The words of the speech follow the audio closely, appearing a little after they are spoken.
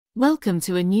Welcome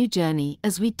to a new journey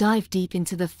as we dive deep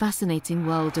into the fascinating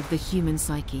world of the human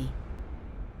psyche.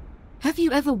 Have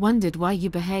you ever wondered why you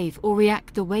behave or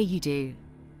react the way you do?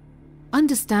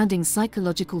 Understanding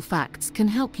psychological facts can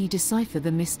help you decipher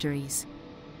the mysteries.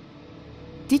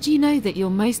 Did you know that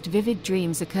your most vivid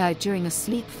dreams occur during a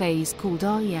sleep phase called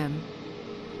REM?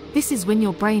 This is when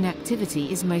your brain activity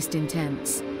is most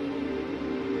intense.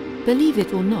 Believe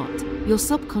it or not, your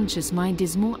subconscious mind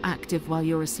is more active while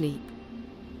you're asleep.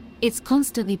 It's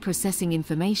constantly processing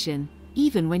information,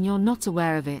 even when you're not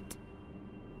aware of it.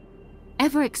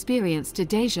 Ever experienced a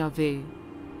déjà vu?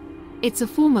 It's a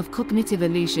form of cognitive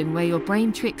illusion where your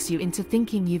brain tricks you into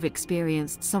thinking you've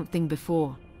experienced something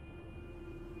before.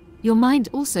 Your mind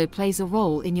also plays a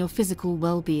role in your physical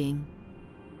well-being.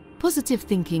 Positive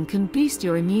thinking can boost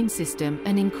your immune system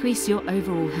and increase your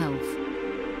overall health.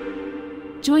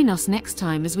 Join us next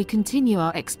time as we continue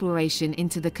our exploration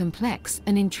into the complex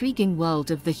and intriguing world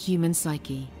of the human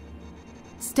psyche.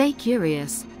 Stay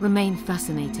curious, remain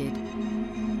fascinated.